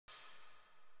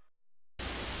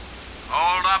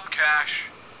Cash,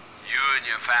 you and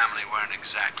your family weren't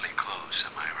exactly close,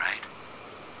 am I right?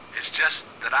 It's just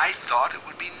that I thought it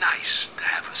would be nice to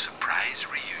have a surprise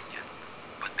reunion.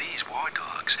 But these war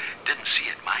dogs didn't see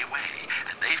it my way,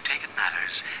 and they've taken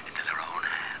matters into their own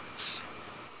hands.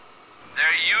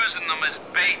 They're using them as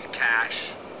bait, Cash.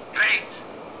 Bait!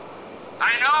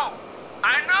 I know!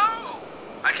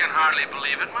 I can hardly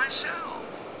believe it myself.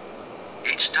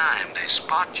 Each time they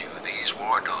spot you, these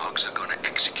war dogs are gonna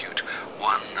execute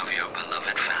one of your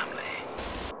beloved family.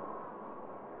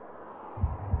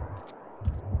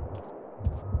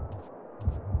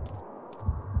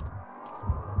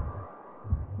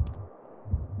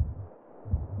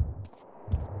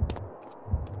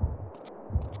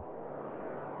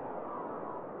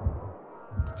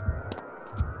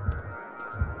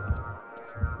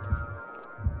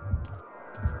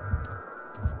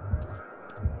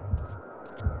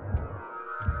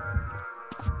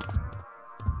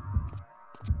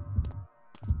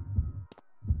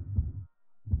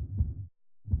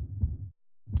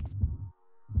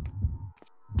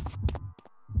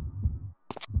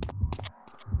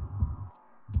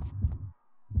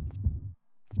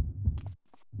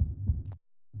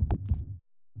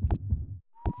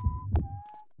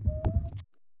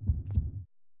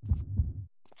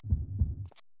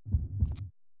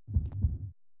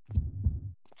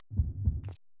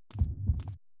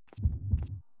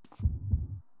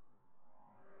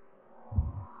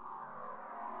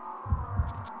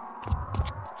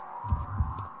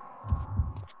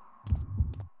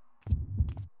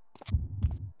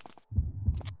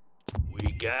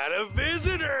 We got a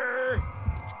visitor!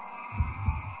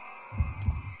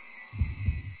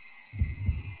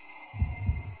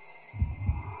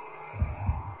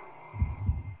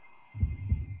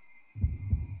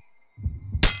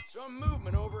 Some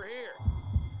movement over here.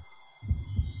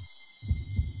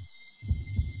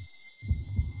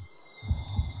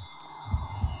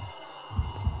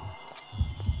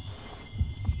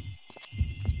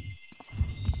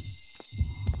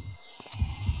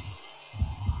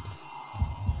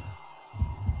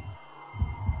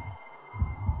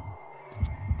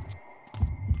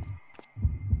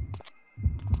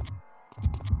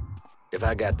 If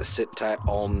I got to sit tight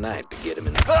all night to get him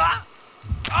in.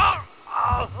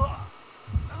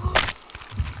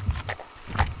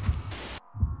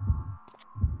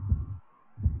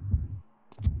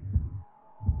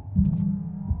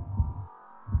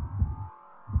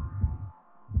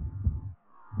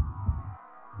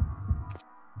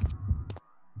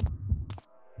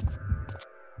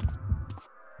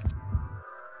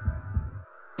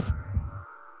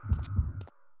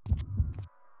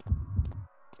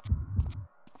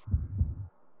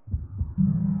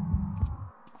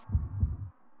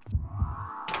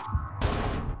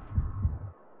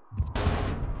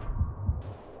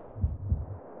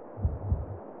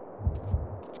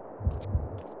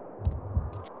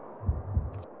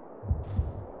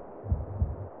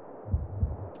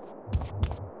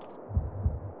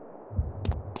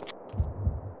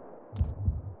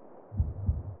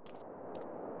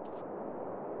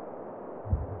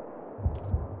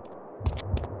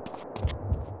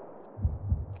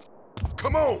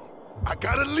 Come on! I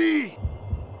got a lead!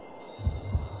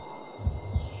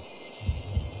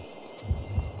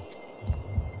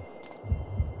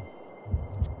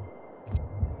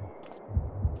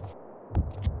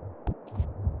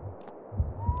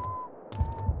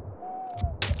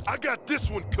 I got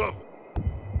this one covered.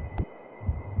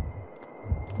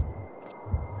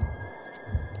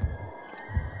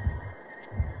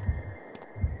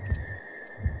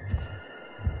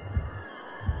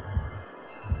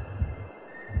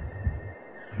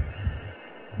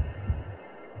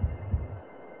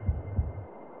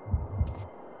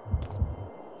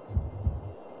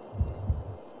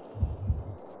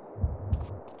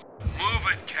 Move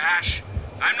it, Cash.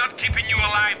 I'm not keeping you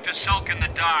alive to sulk in the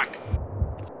dark.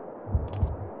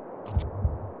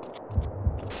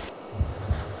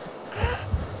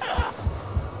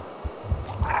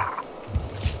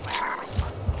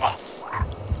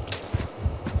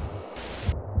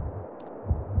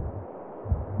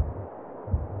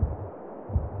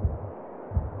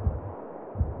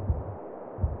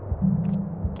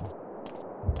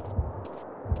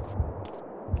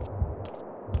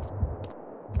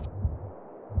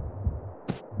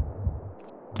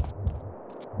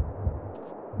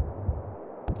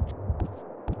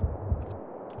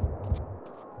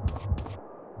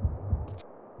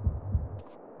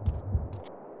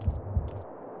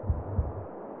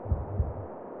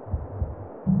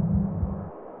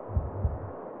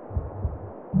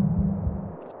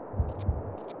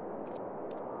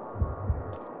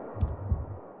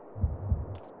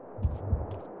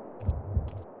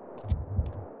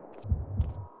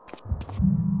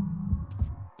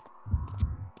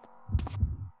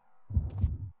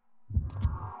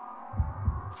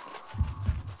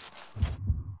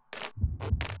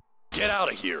 Get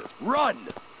out of here. Run!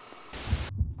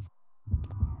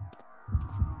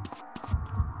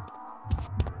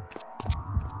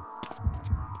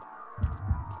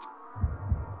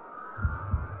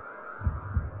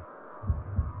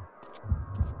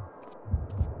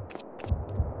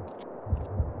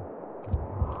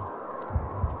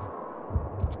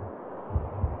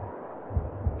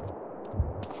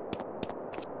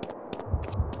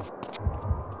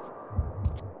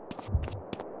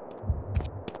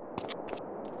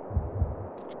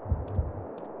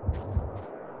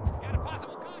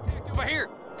 Over here.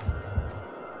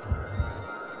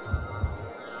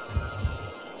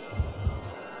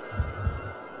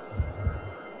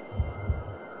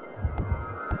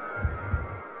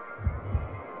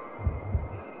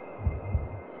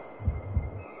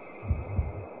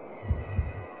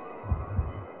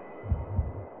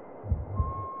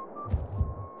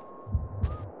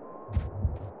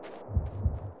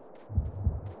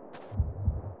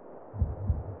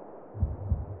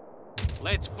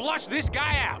 Let's flush this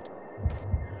guy out.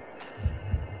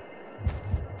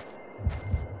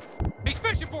 He's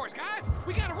fishing for us, guys!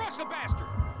 We gotta rush the bastard!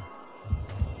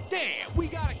 Damn, we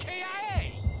got a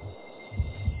KIA!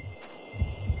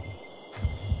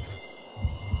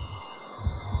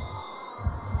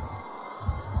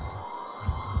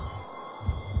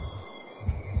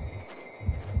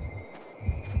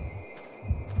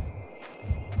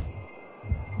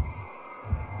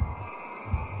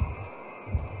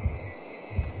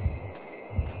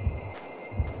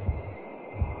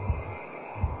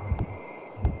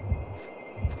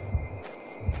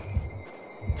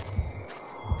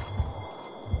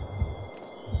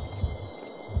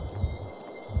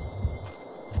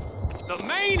 The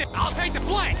main... I'll take the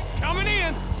flank! Coming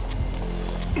in!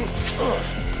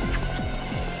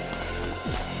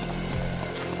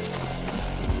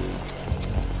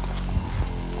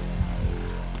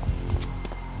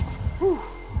 Whew.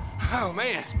 Oh,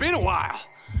 man, it's been a while.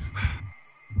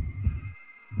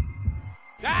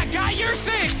 I got your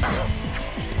 6!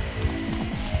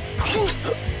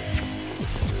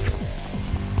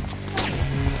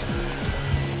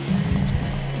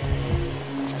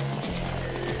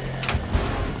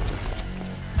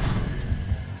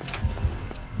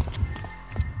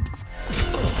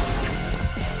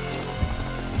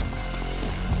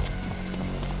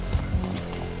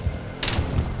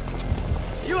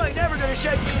 You ain't never gonna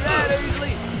shake me that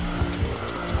easily.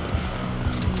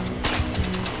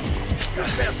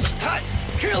 Best hot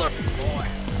killer, boy.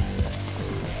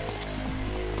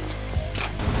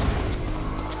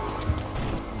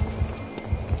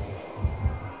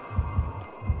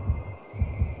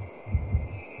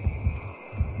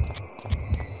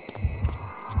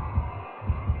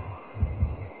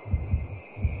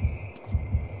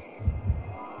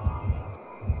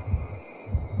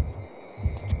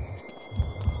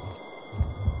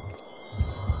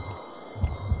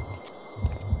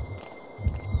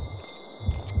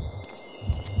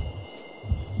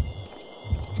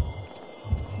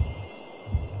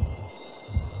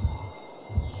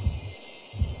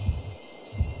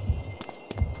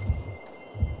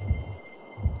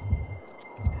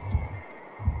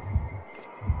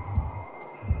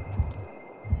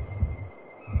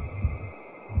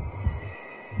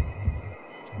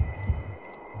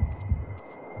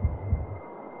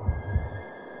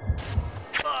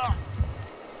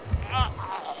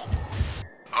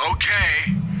 Okay,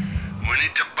 we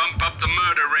need to bump up the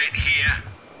murder rate here.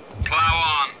 Plow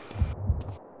on.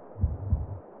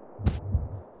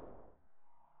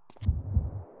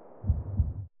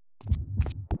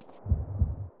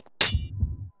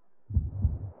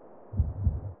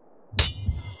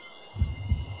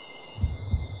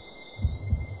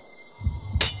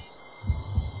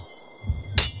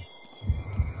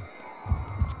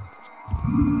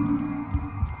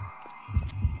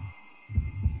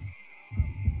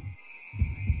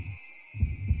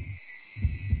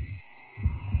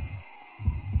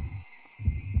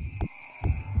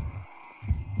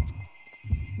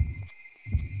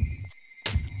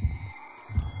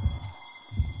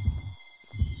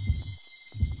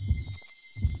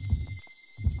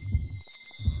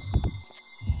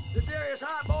 This area's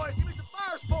hot, boys. Give me some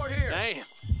fire support here. Damn,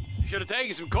 should have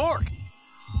taken some cork.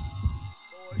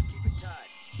 Boys, keep it tight.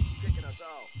 Kicking us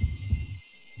off.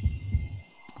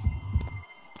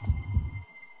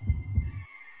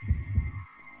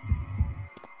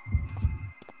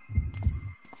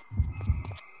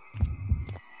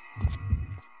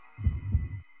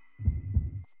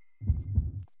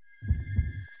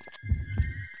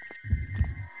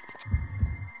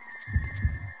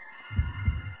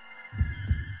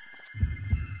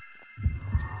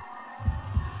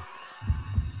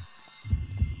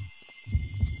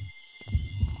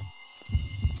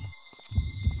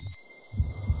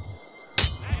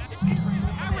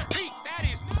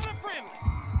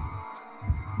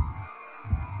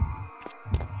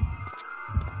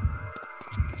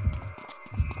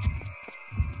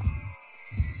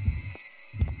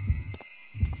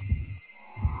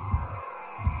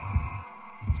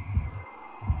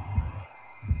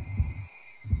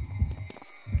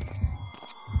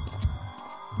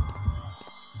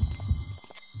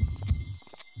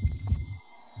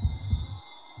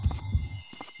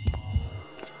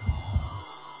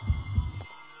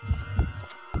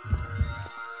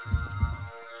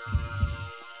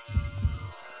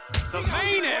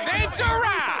 It's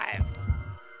arrived!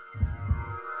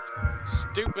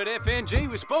 Stupid FNG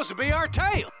was supposed to be our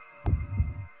tail.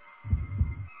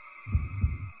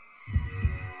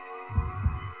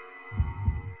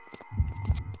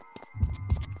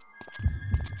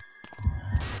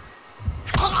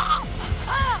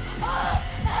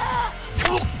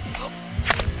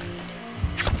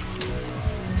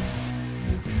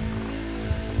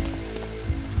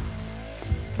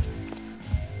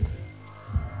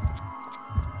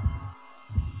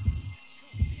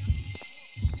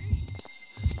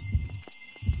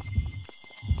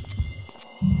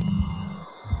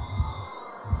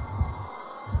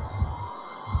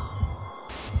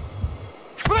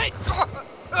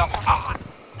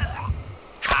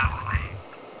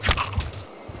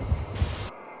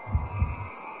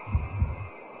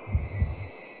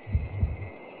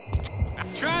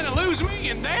 Trying to lose me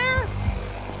in there?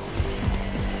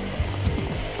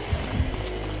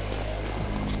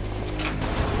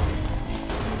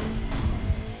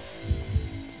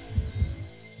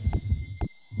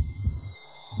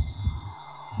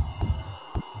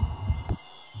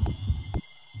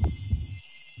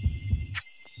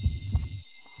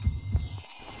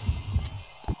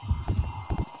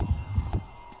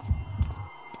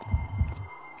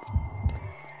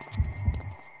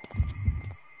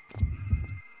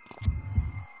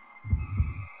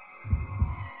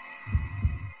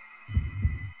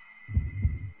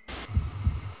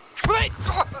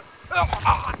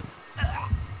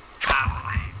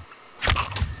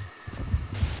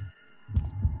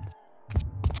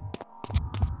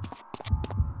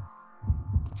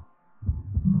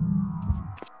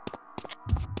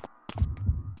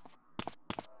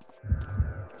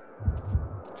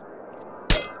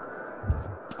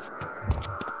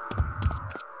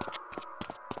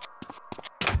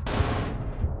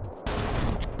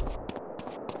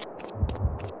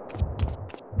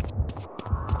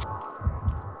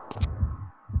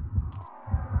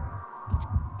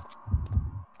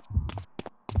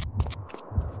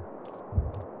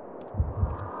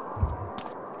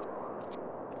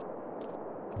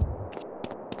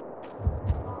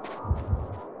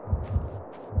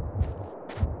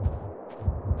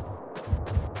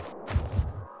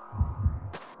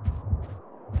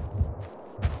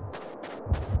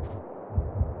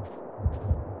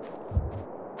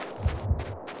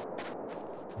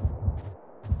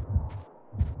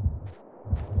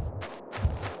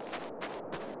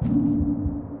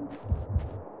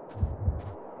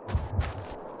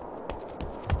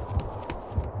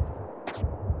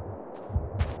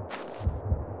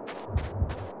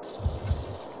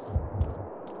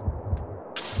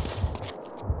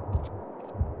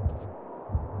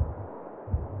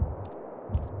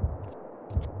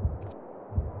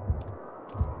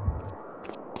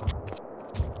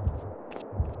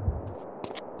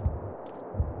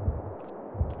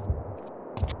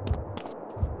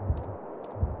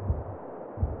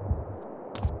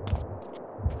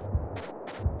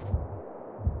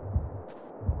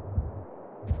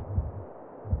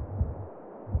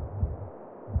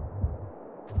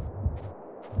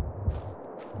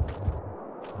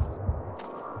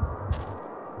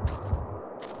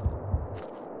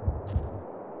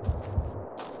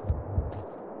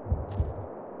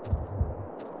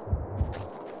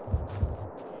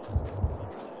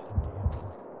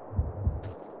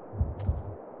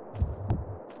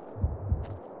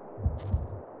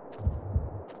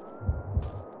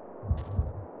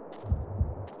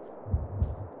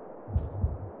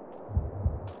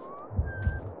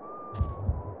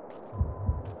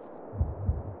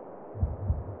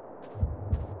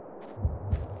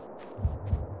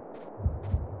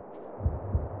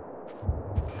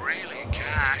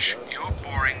 You're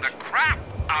boring the crap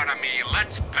out of me.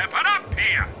 Let's pep it up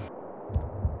here.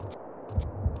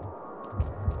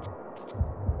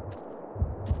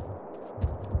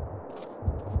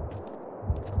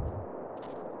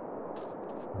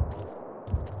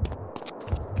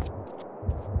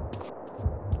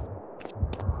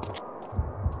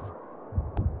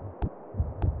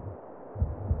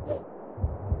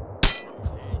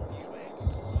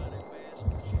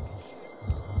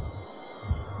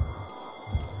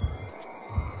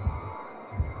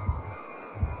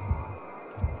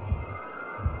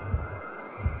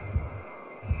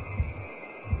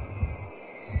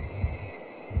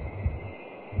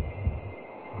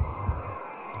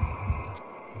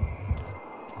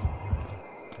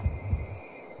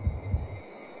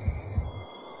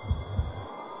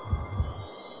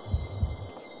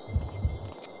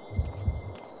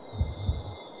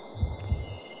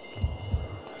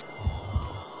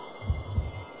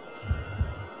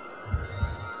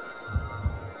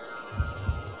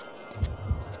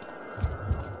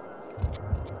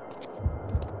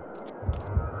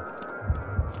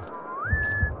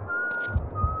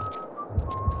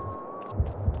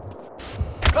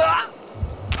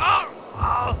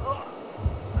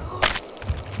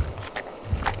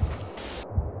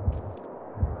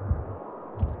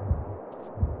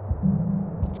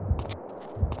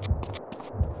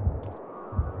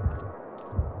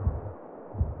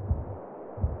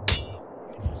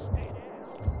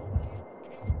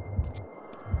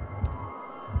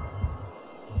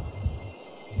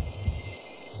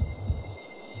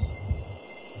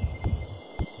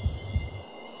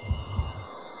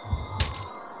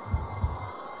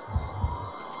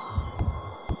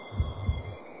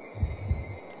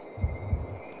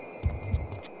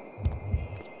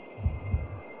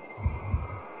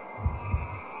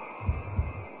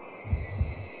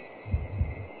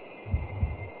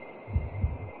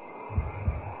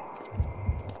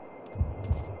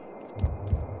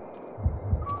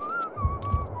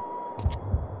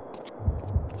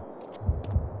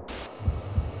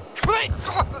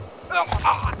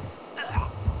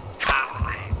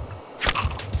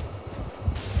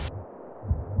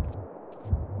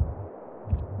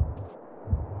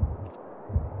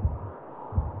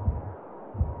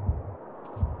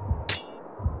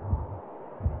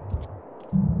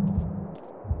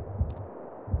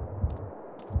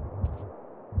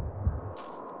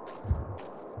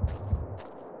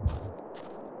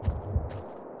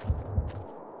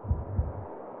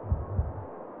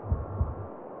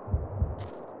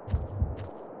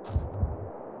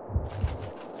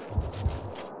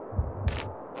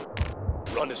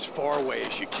 Run as far away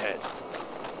as you can.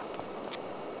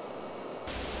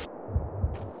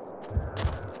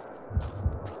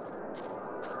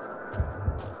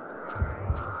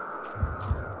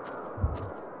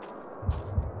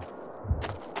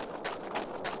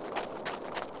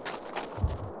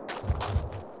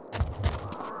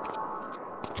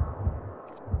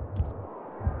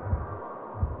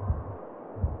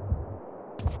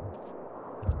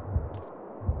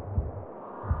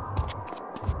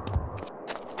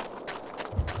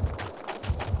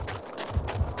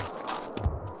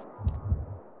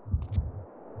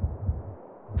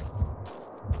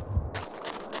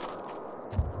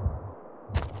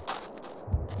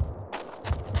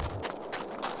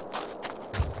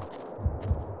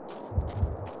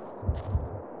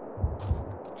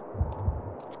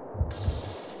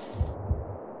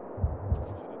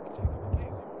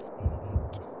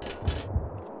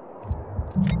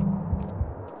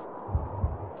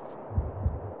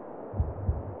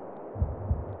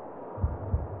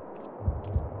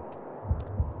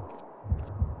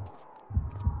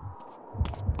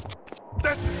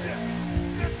 That's a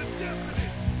definite. That's a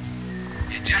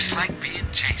definite. You just like being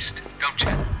chased, don't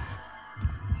you?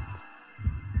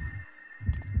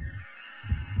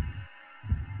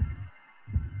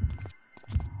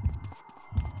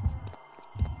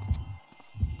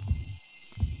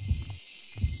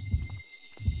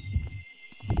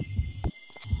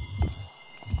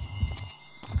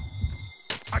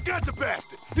 I got the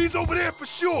bastard. He's over there for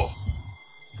sure.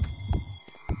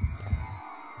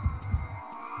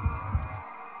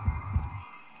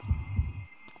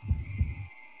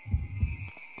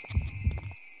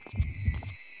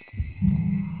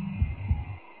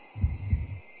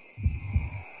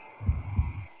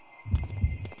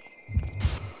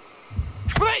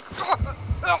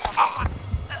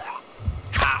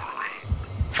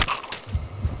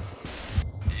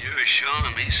 You're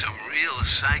showing me some real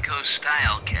psycho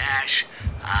style, Cash.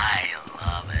 I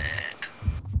love it.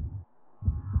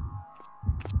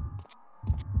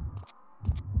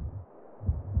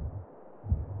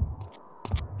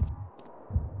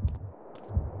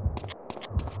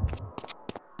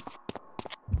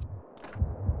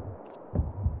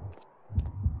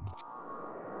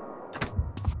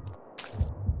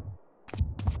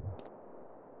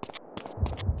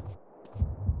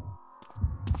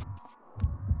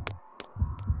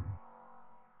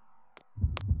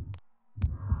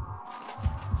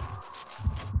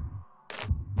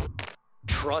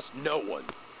 Trust no one.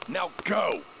 Now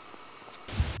go!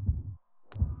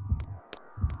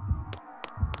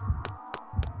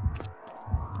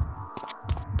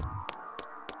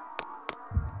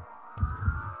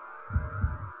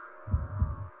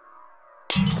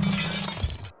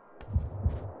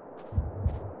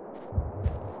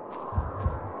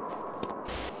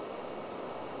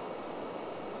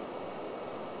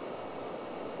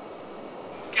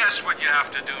 Guess what you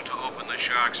have to do to open the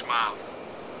shark's mouth?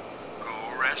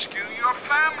 Go rescue your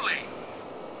family.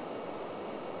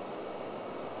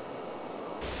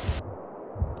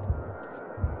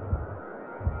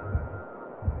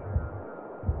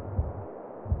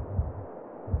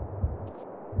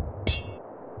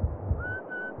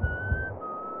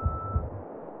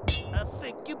 I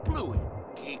think you blew it,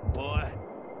 geek boy.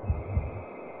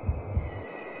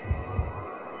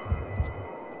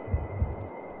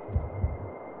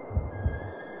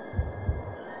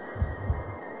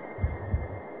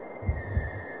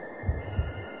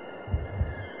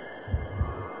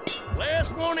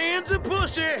 Last one ends a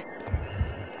pussy.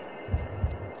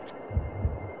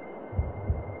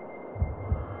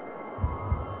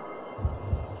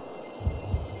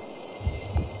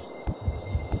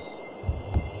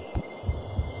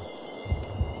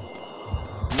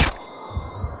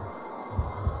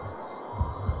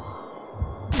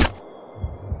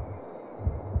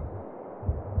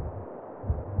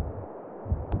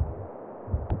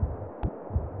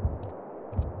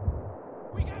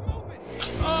 We got movement!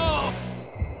 Oh!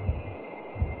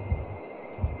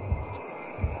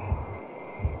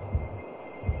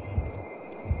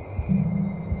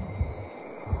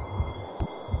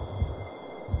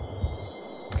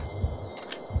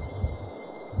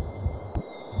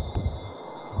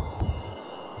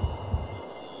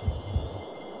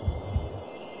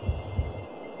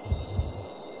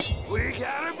 We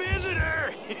got a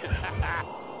visitor!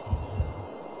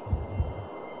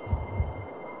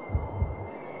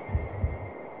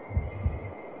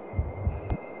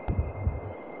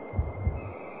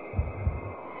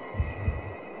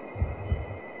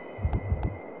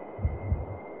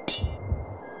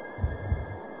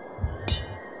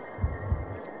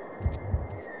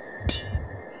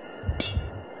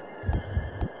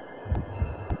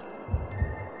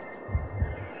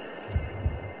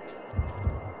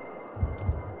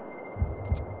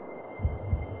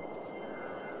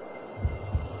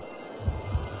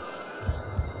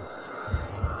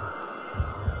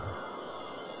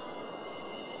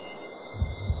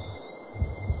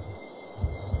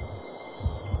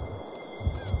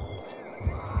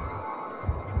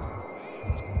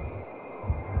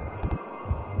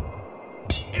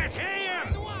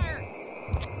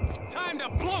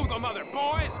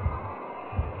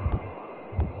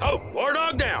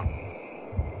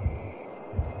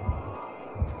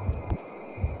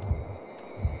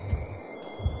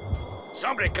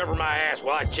 Somebody cover my ass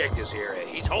while I check this area.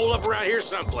 He's holed up around here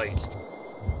someplace.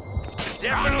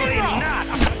 Definitely not!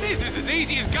 This is as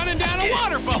easy as gunning down a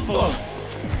water buffalo.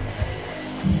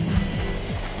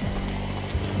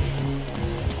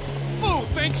 Fool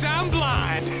thinks I'm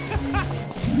blind.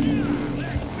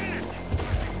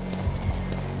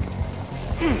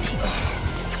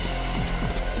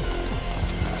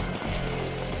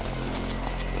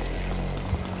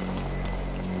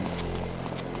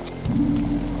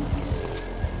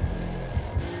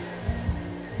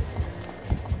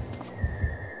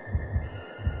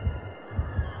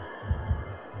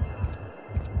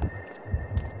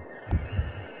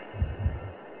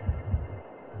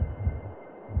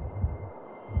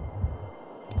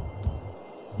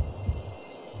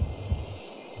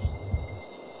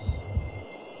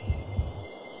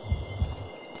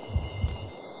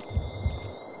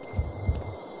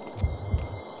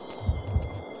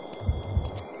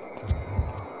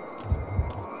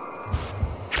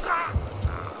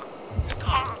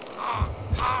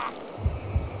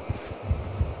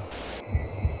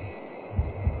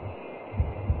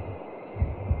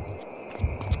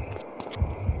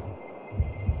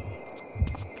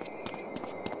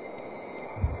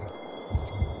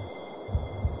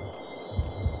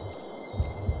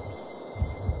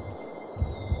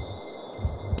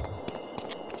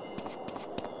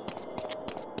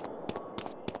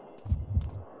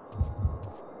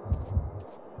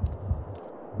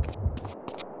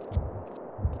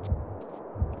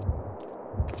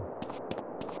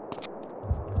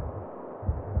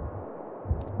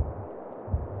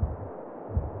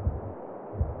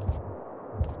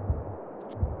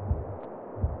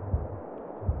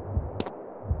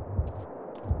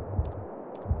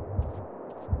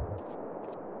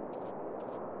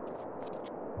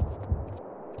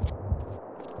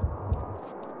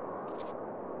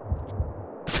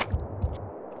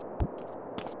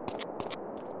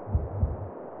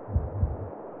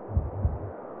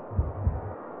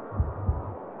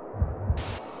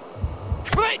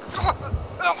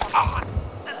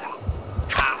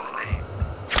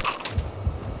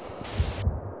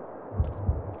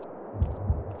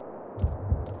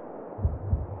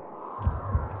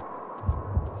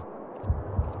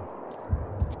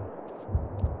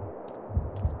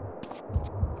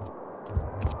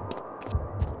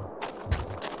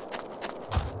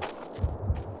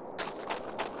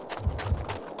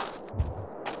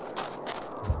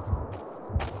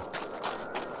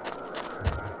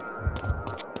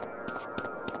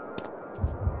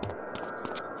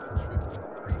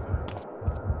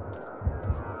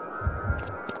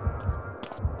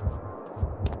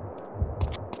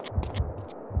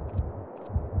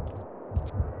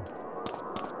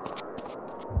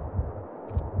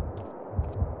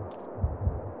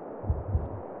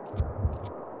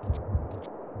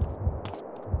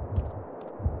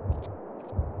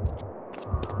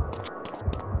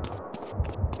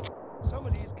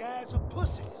 guys are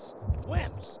pussies,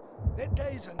 wimps. Their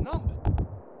days are numbered.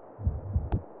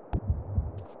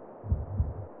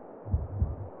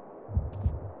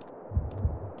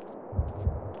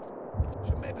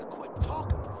 Should maybe quit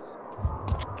talking to us.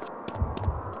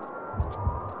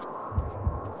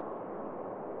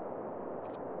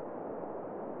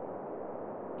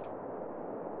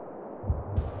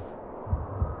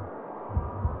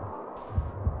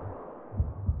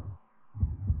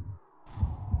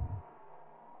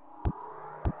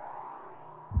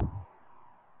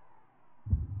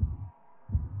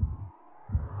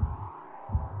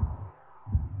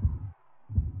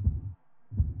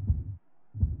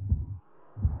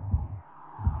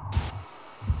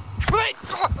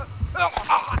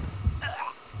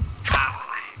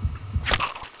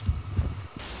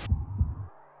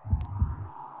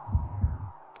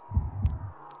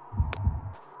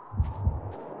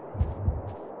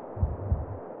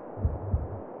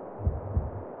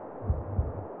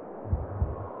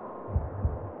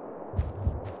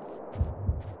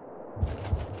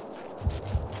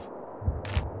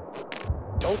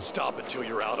 Don't stop until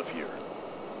you're out of here.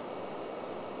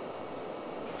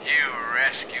 You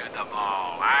rescued them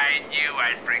all. I knew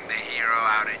I'd bring the hero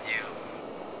out in you.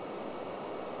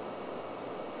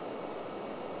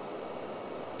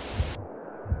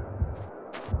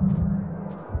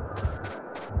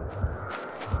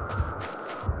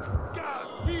 Guys,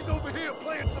 he's over here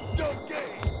playing some dumb game.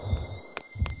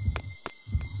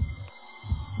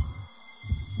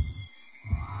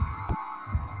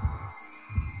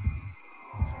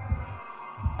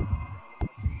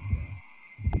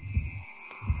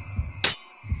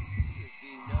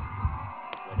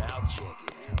 Without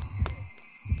checking out.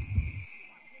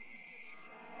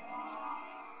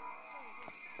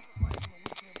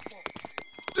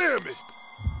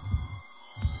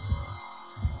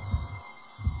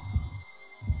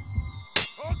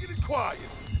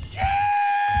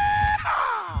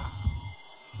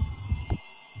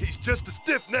 just as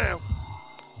stiff now.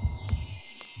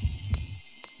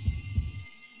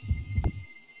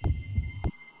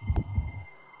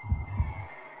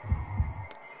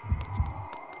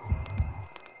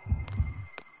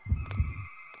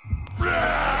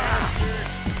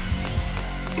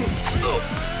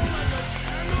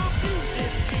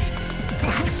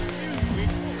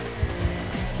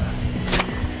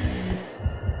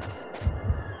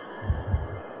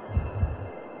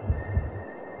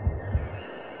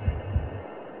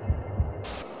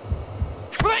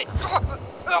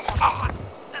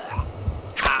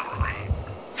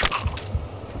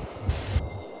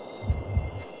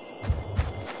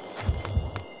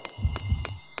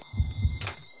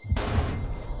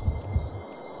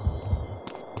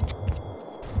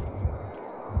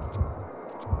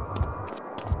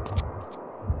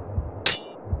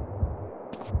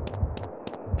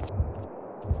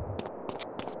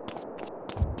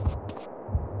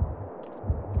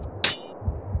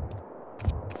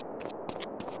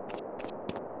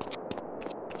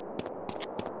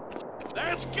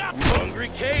 Let's go! Hungry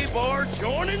K-Bar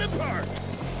joining the party.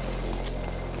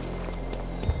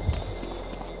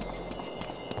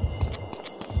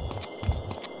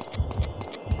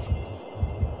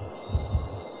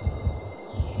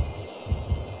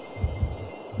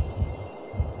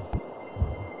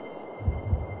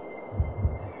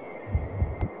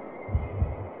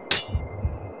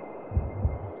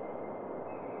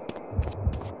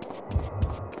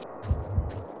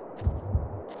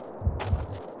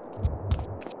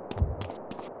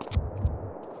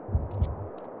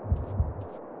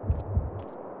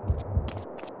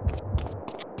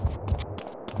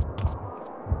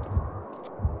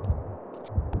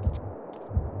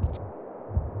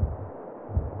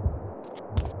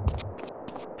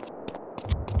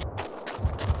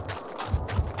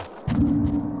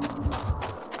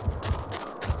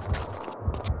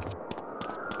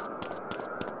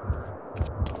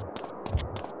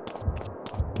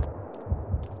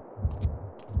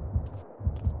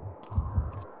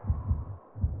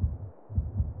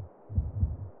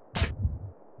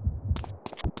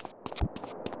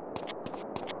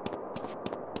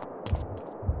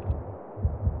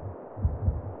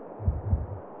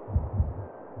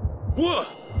 Whoa!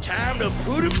 Time to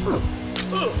put it through.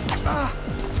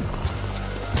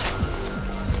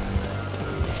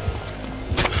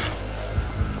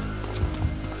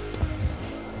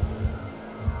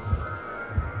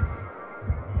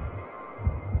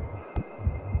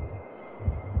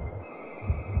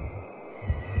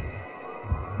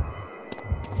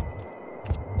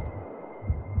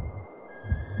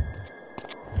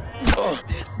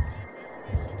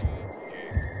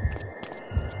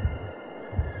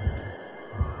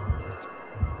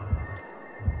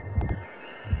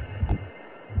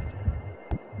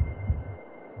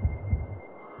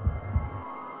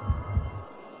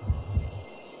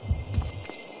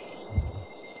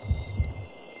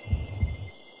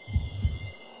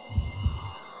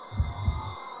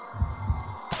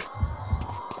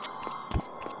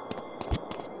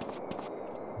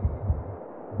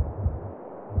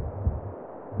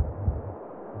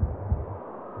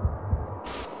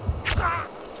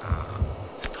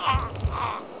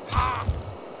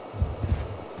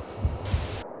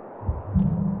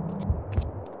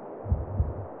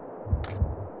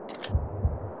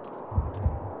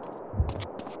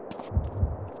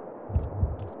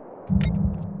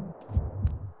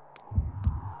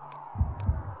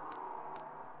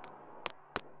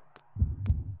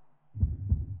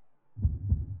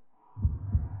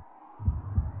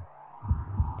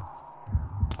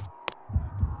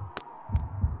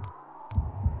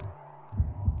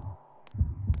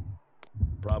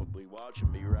 Probably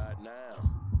watching me right now.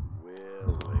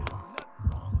 Well, well.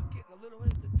 Nothing wrong with getting a little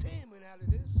entertainment out of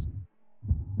this.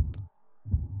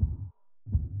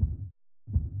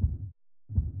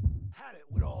 Had it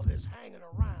with all this hanging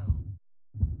around.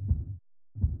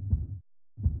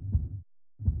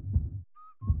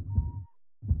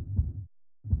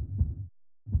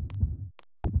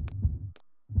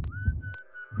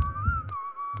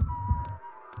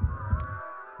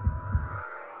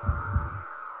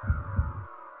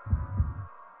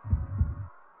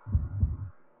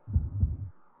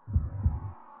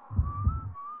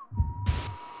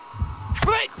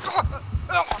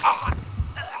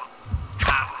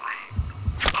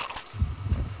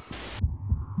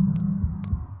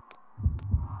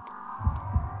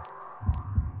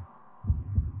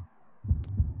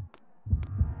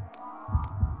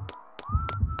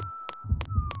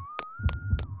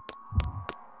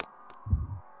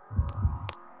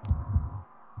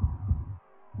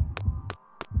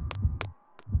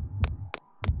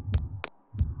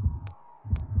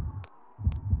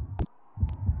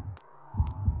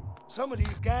 Some of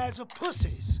these guys are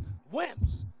pussies,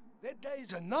 wimps. Their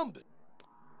days are numbered.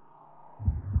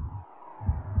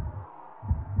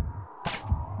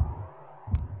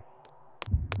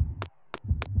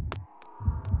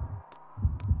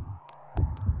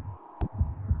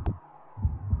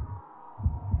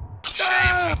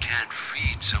 Shame we can't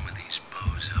feed some of these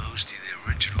bozos to the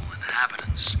original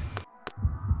inhabitants.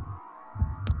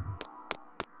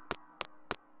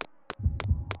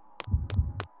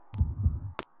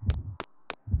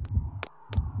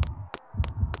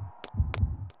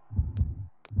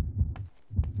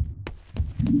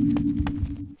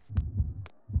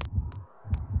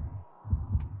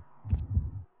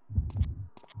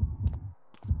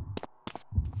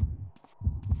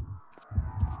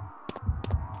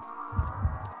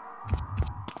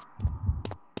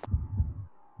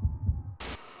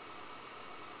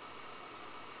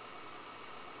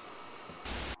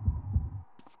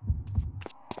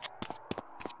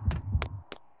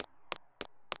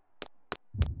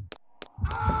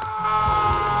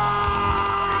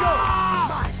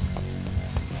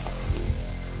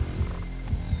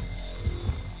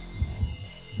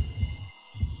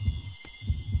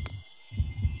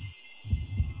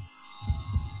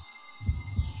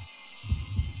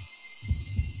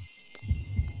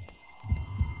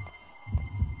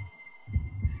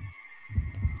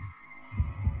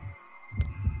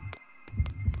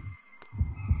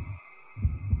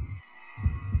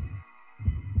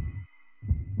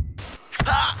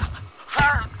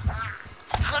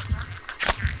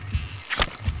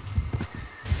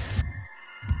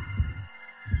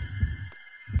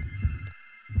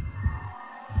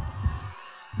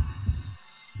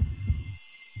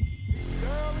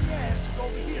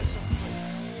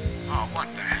 Oh, what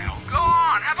the hell? Go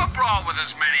on, have a brawl with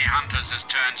as many hunters as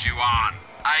turns you on.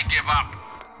 I give up.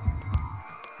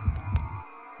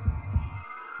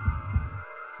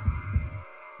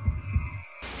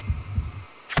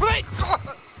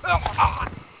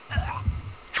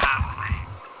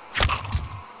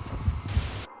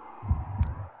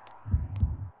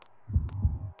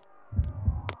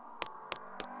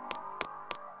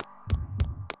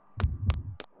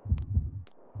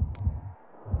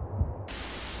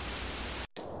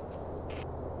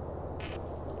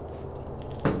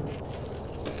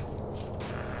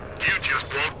 You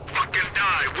just won't